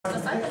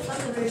Let's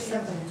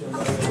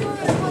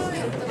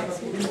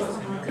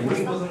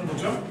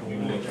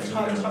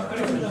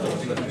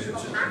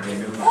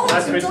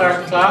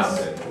restart the class.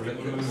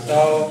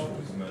 So,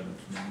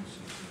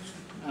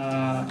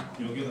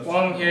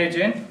 Wang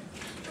Hye-jin,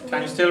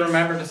 can you still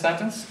remember the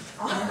sentence?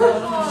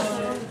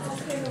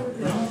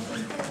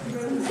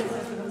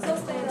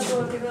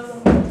 Sustainable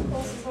development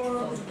calls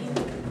for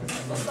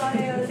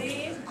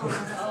socially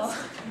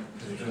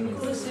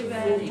inclusive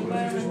and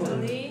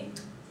environmentally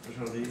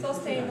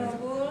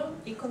sustainable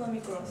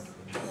economic growth.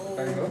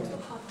 Very good.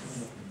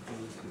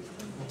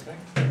 Okay.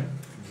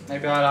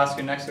 Maybe I'll ask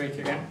you next week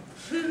again.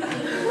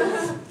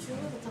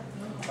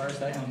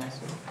 Thursday or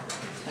next week?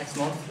 Next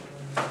month?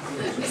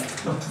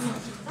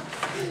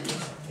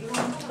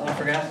 Don't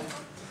forget.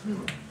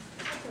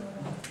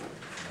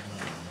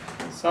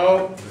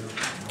 So,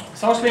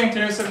 socially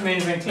inclusive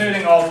means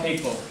including all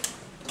people.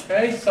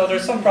 Okay, so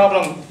there's some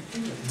problem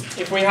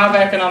if we have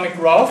economic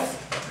growth,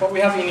 but we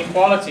have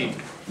inequality.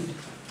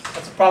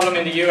 That's a problem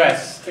in the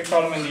US, big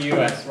problem in the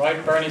US,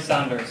 right? Bernie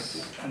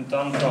Sanders and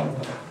Donald Trump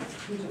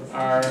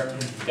are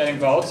getting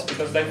votes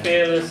because they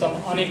feel there's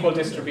some unequal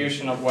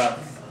distribution of wealth.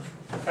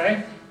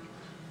 Okay?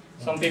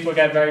 Some people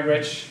get very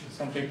rich,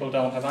 some people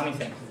don't have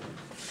anything.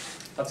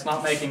 That's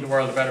not making the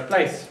world a better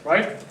place,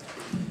 right?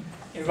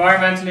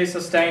 Environmentally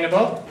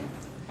sustainable.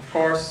 Of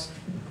course,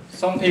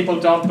 some people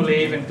don't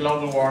believe in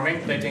global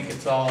warming. They think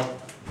it's all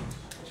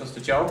just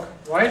a joke,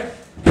 right?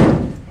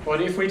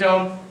 But if we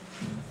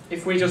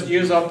just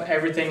use up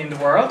everything in the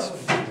world,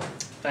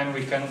 then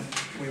we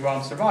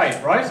won't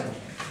survive, right?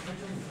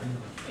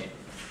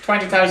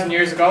 20,000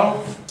 years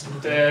ago,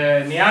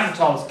 the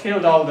Neanderthals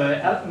killed all the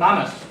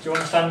mammoth. Do you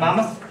understand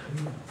mammoth?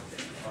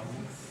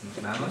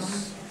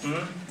 Mammoth?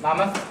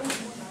 Mammoth?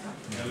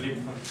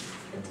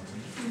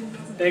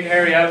 Big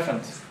hairy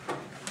elephant.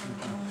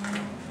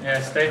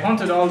 Yes, they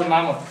hunted all the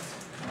mammoths.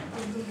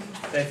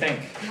 They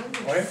think,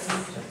 right?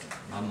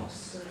 Mammoth.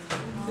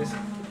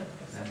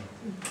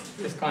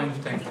 This kind of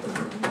thing.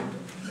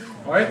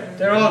 Right?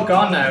 They're all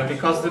gone now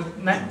because the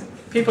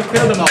people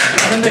killed them all.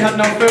 And then they had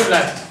no food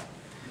left.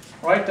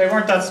 Right? They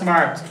weren't that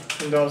smart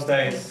in those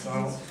days.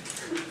 So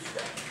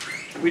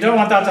we don't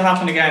want that to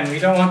happen again. We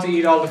don't want to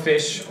eat all the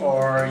fish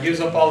or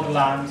use up all the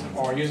land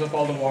or use up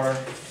all the water.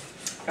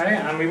 Okay?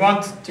 And we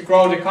want to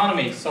grow the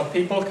economy so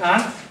people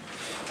can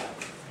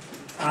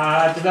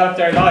develop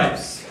their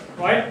lives.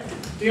 Right?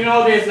 Do you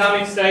know the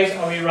Islamic State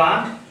of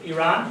Iran?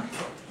 Iran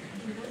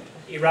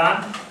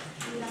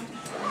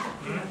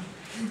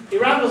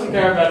doesn't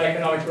care about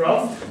economic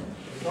growth,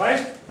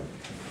 right?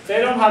 They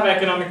don't have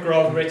economic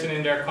growth written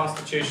in their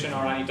constitution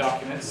or any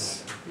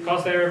documents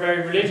because they're a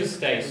very religious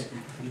state.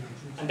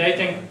 And they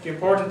think the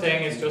important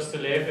thing is just to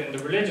live in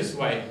the religious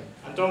way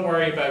and don't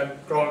worry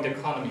about growing the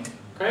economy,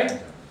 okay?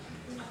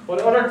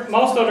 But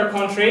most other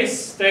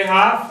countries, they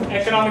have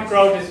economic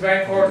growth is a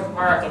very important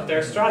part of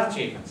their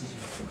strategy.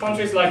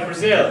 Countries like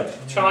Brazil,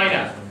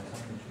 China,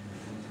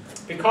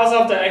 because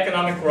of the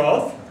economic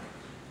growth,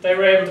 they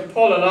were able to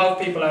pull a lot of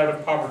people out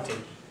of poverty.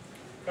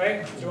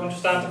 Okay? Do you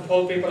understand to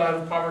pull people out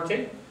of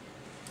poverty?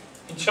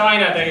 In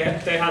China,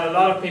 they had a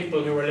lot of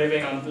people who were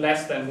living on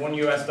less than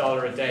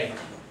 $1 a day.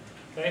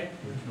 Okay?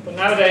 But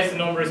nowadays the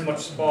number is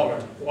much smaller.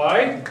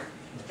 Why?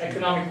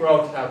 Economic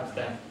growth helps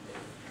them.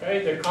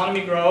 Okay? The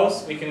economy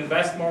grows, we can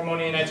invest more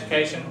money in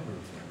education,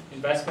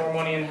 invest more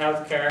money in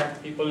healthcare,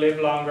 people live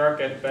longer,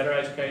 get better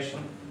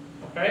education.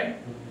 Okay?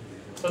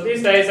 So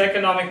these days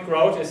economic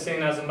growth is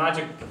seen as a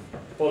magic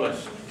bullet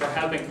for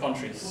helping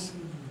countries.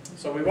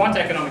 So we want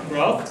economic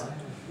growth,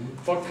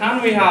 but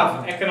can we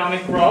have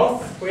economic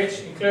growth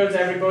which includes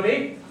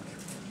everybody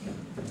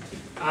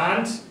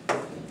and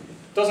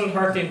doesn't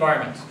hurt the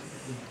environment?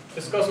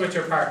 Discuss with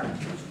your partner.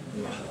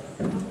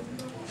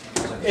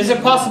 Is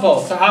it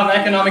possible to have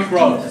economic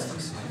growth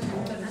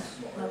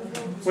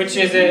which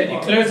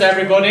includes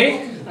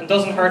everybody and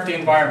doesn't hurt the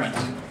environment,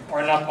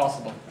 or not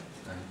possible?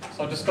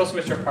 So discuss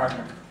with your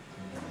partner.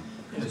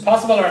 Is it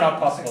possible or not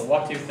possible?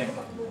 What do you think?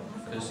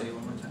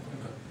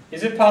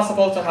 Is it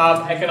possible to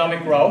have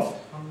economic growth?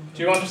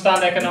 Do you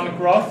understand economic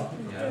growth?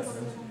 Yes.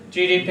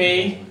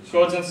 GDP,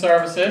 goods and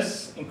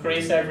services,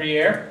 increase every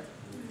year.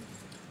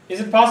 Is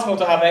it possible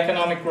to have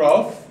economic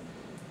growth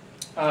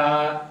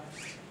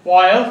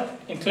while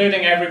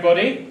including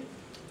everybody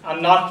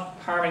and not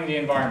harming the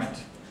environment?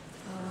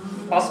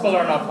 Possible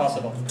or not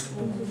possible?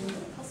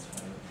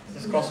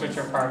 Discuss with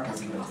your partner.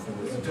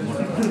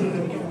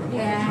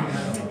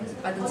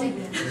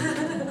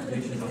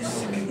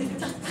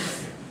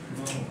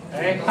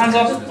 Okay, hands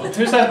up.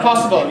 Who says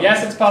possible?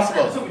 Yes, it's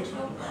possible.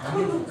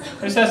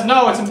 Who says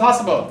no, it's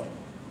impossible?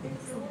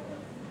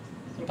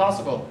 It's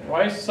impossible,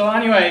 right? So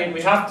anyway,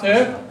 we have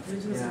to.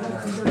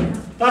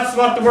 That's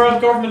what the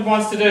world government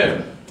wants to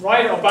do,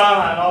 right?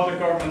 Obama and all the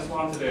governments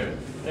want to do.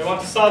 They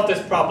want to solve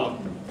this problem.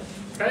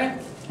 Okay?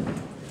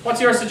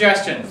 What's your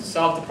suggestion to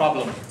solve the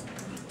problem?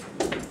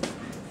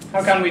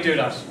 How can we do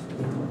that?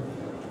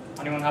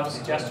 Anyone have a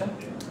suggestion?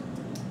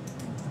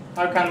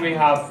 How can we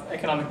have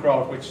economic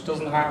growth which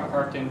doesn't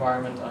hurt the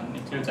environment and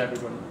includes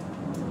everybody?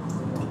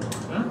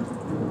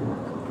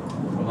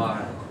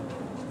 provide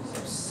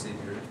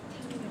subsidiary,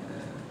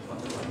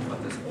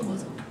 what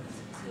does it mean?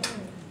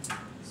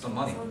 Some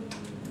money,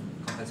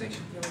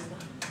 compensation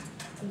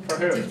For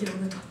who?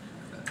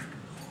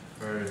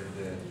 for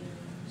the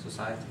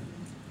society.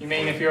 You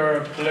mean if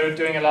you're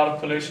doing a lot of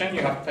pollution,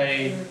 you have to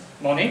pay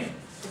money?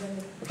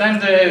 But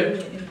then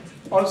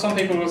some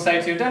people will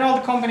say to you, then all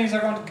the companies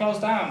are going to close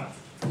down.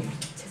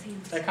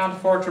 They can't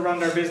afford to run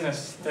their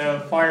business. They'll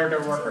fire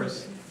their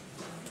workers.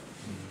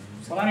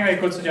 So anyway,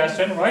 good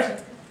suggestion,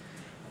 right?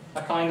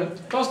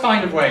 Those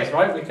kind of ways,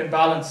 right? We can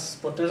balance,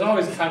 but there's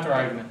always a counter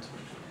argument.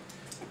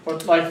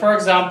 But like, for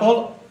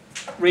example,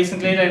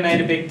 recently they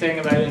made a big thing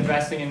about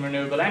investing in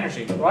renewable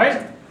energy,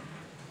 right?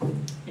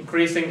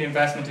 Increasing the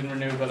investment in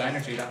renewable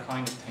energy, that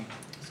kind of thing.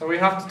 So we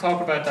have to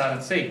talk about that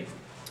and see.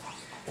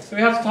 So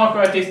we have to talk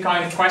about these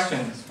kind of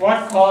questions.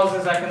 What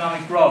causes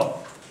economic growth?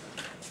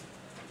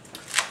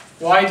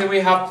 Why do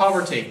we have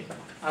poverty?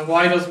 And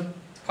why does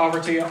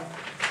poverty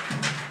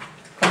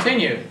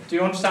continue? Do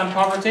you understand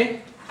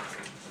poverty?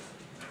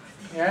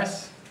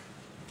 Yes?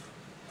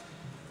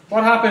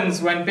 What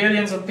happens when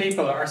billions of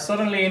people are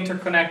suddenly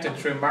interconnected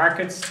through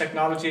markets,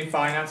 technology,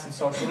 finance, and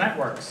social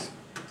networks?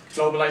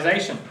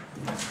 Globalization.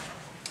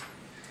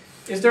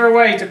 Is there a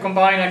way to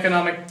combine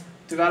economic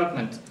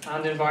development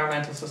and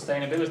environmental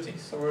sustainability?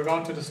 So we're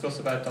going to discuss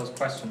about those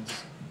questions.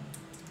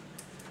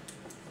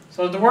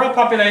 So the world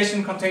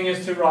population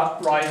continues to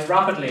rise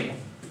rapidly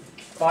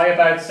by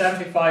about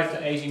 75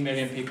 to 80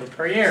 million people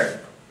per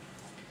year.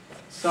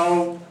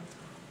 So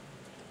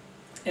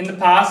in the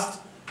past,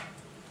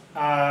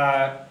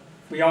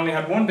 we only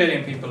had 1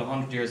 billion people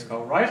 100 years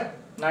ago, right?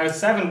 Now it's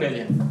 7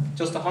 billion.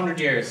 Just 100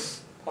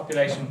 years,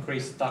 population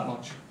increased that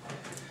much.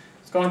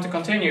 It's going to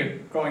continue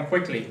growing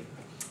quickly.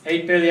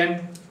 8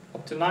 billion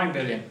up to 9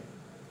 billion.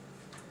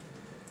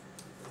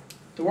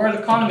 The world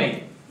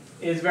economy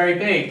is very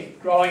big,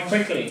 growing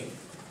quickly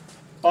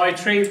by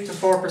 3 to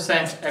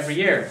 4% every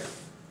year.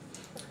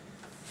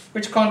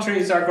 Which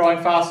countries are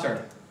growing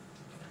faster?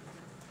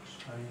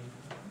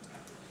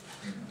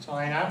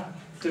 China.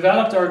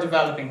 Developed or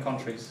developing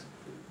countries?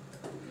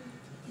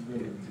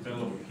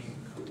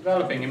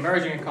 Developing,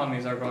 emerging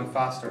economies are growing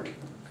faster.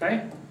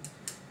 Okay?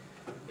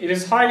 It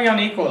is highly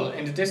unequal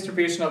in the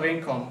distribution of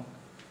income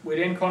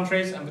within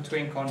countries and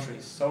between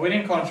countries. So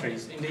within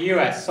countries, in the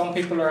US, some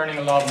people are earning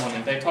a lot of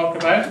money. They talk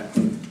about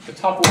the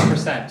top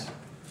 1%.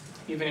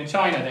 Even in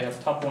China, they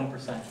have top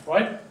 1%,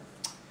 right?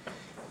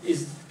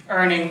 Is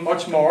earning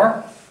much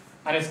more,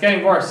 and it's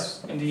getting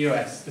worse in the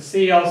US. The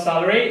CEO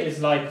salary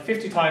is like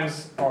 50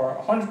 times or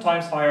 100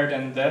 times higher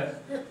than the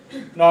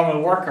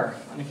normal worker.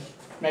 And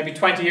maybe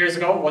 20 years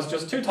ago, it was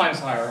just 2 times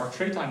higher or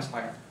 3 times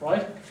higher,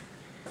 right?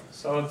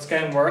 So it's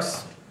getting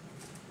worse.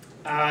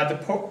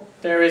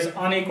 There is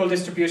unequal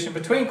distribution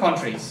between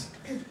countries.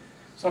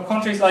 So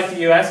countries like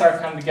the US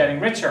can be getting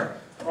richer,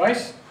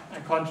 right?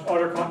 And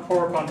other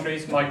poor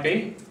countries might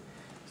be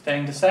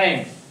staying the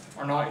same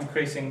or not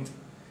increasing.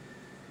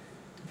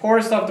 The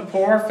poorest of the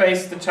poor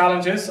face the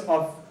challenges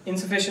of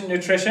insufficient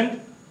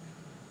nutrition,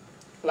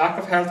 lack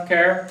of health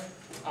care,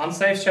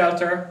 unsafe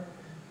shelter,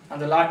 and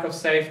the lack of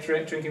safe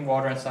drinking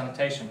water and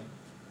sanitation.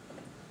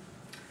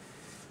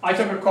 I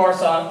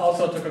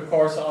also took a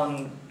course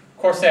on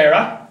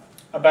Coursera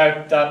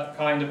about that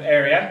kind of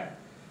area.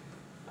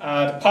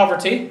 The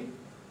poverty,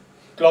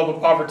 global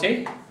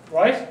poverty,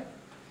 right?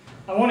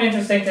 And one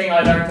interesting thing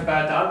I learned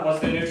about that was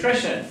the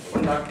nutrition.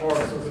 When that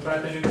course was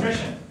about the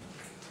nutrition.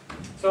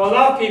 So a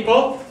lot of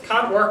people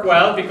can't work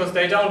well because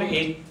they don't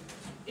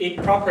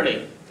eat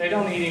properly. They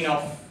don't eat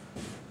enough,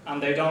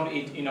 and they don't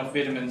eat enough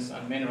vitamins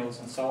and minerals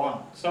and so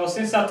on. So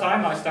since that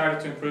time, I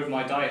started to improve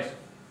my diet.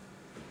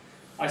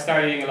 I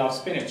started eating a lot of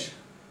spinach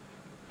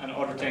and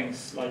other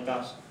things like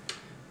that.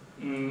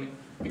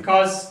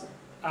 Because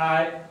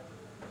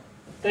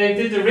they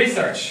did the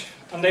research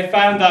and they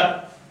found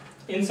that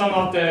in some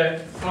of the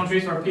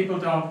countries where people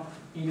don't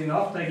eat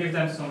enough, they give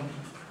them some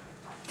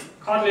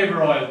cod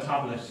liver oil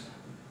tablet,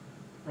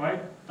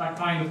 right? That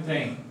kind of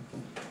thing.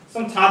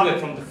 Some tablet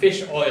from the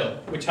fish oil,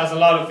 which has a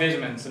lot of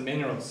vitamins and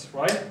minerals,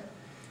 right?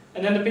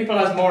 And then the people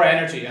has more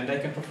energy and they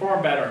can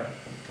perform better.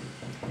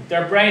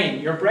 Your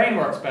brain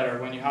works better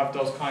when you have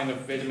those kind of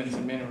vitamins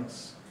and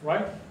minerals,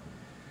 right?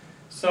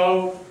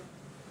 So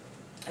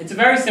it's a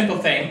very simple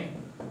thing,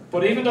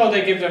 but even though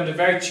they give them the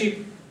very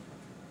cheap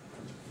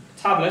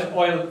tablet,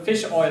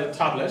 fish oil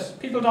tablet,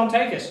 people don't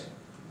take it,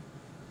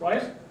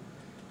 right?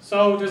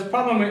 So there's a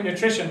problem with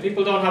nutrition.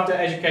 People don't have the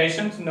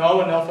education to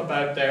know enough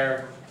about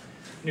their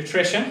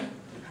nutrition,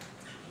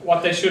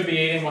 what they should be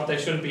eating, what they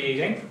shouldn't be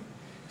eating.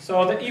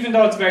 So that even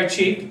though it's very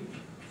cheap,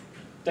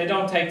 they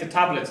don't take the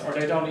tablets or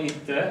they don't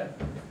eat that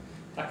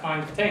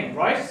kind of thing,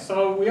 right?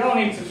 So we all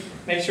need to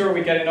make sure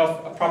we get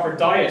a proper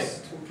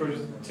diet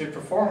to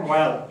perform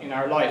well in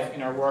our life,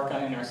 in our work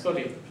and in our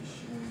study.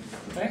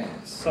 Okay?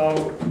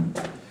 So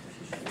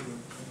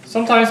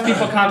sometimes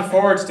people can't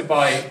afford to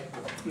buy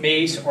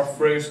meat or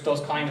fruit,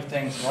 those kind of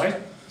things, right?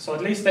 So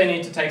at least they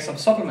need to take some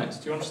supplements.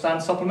 Do you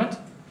understand supplement?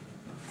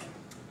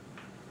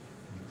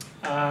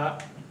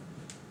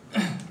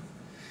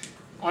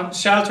 On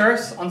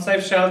shelters,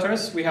 unsafe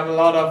shelters, we have a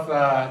lot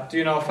of, do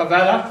you know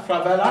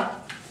favela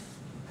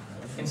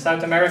in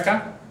South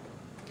America?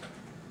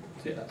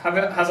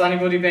 Has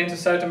anybody been to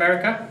South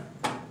America?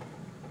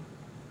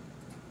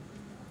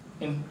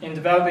 In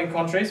developing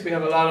countries, we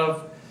have a lot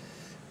of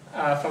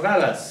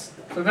favelas.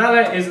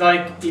 Favela is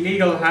like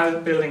illegal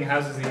building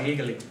houses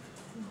illegally.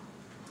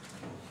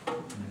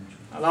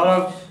 A lot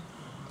of,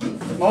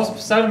 most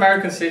South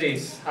American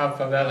cities have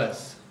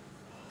favelas.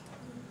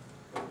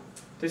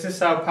 This is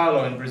Sao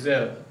Paulo in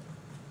Brazil.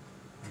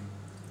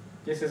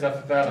 This is a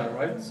favela,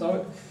 right?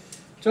 So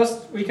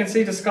we can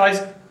see the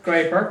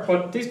skyscraper,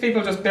 but these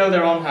people just build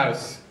their own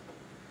house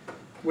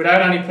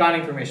without any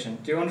planning permission.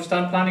 Do you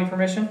understand planning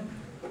permission?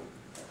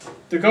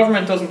 The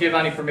government doesn't give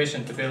any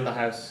permission to build a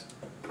house.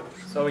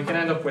 So we can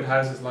end up with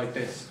houses like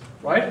this,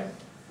 right?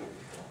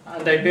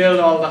 And they build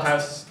all the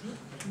houses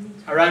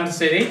around the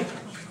city.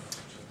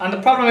 And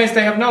the problem is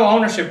they have no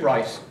ownership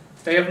right.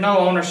 They have no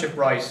ownership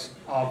right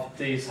of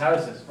these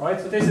houses, right?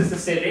 So this is the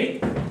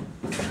city,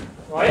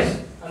 right?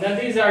 And then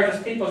these are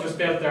just people just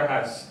built their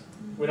house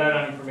without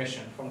any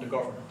permission from the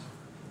government,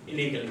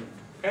 illegally,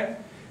 okay?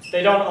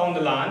 They don't own the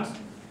land.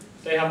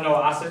 They have no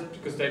asset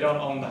because they don't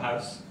own the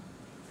house,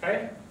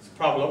 okay? It's a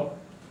problem.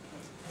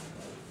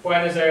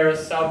 Buenos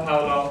Aires, Sao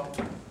Paulo,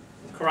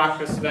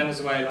 Caracas,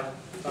 Venezuela,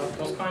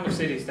 those kind of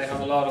cities, they have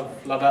a lot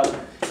of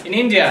favela. In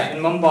India,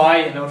 in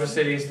Mumbai, in other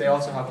cities, they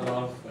also have a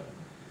lot of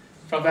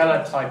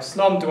favela type,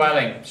 slum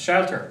dwelling,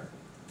 shelter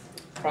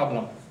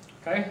problem,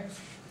 okay?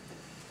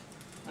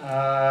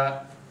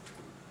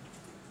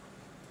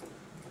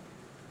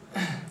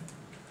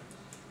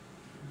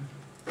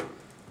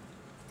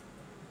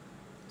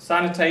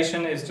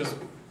 Sanitation is just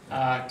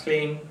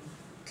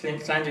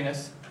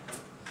cleanliness.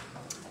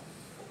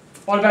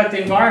 What about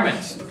the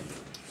environment?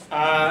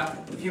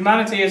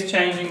 Humanity is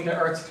changing the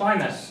Earth's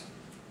climate.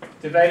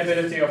 The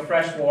availability of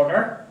fresh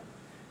water,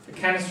 the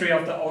chemistry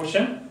of the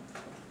ocean,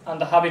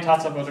 and the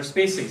habitats of other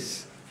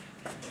species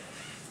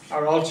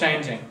are all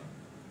changing.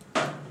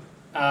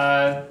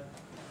 The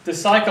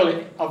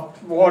cycle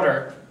of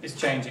water is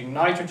changing.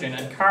 Nitrogen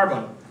and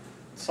carbon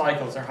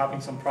cycles are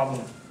having some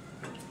problem.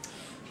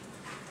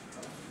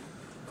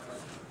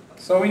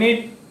 So we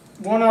need,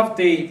 one of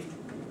the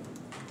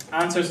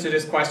answers to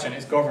this question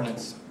is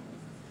governance.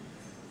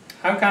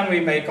 How can we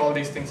make all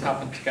these things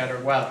happen together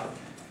well?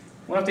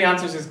 One of the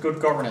answers is good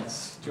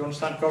governance. Do you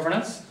understand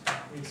governance?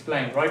 We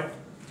explained, right?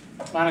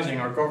 Managing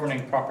or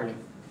governing properly.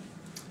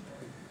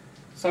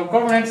 So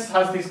governance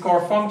has these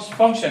core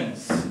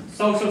functions.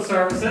 Social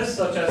services,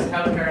 such as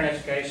healthcare and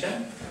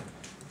education.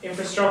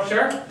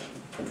 Infrastructure,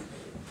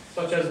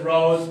 such as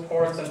roads,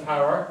 ports and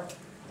power.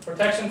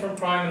 Protection from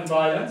crime and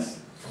violence.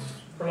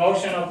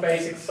 Promotion of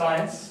basic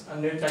science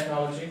and new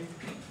technology.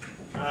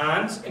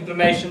 And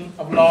implementation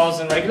of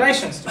laws and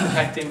regulations to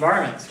protect the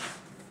environment.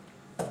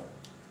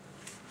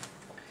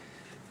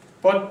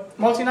 But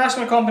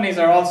multinational companies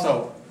are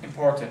also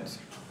important.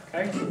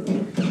 Okay?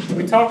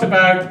 We talked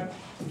about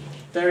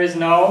there is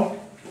no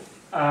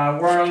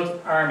world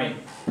army.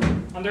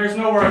 And there is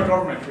no world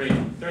government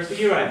really. There's the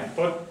UN.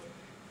 But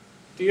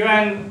the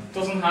UN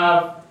doesn't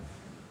have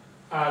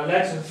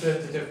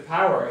legislative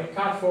power. It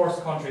can't force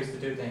countries to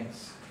do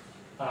things.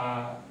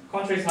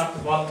 Countries have to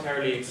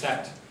voluntarily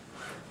accept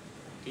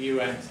the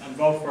UN's and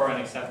vote for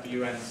and accept the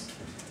UN's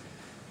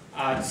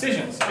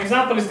decisions. An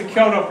example is the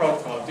Kyoto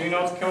Protocol. Do you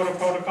know the Kyoto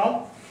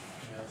Protocol?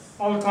 Yes.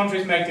 All the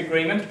countries make the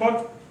agreement,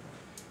 but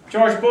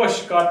George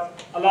Bush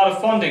got a lot of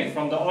funding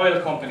from the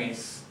oil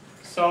companies.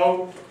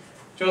 So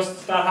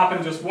that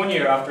happened just 1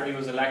 year after he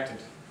was elected.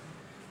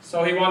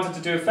 So he wanted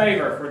to do a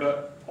favor for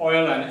the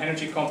oil and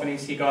energy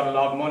companies he got a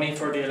lot of money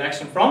for the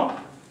election from.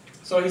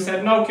 So he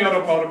said no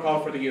Kyoto Protocol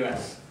for the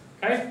US.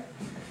 Okay?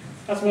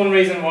 That's one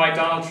reason why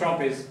Donald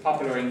Trump is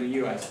popular in the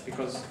US,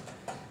 because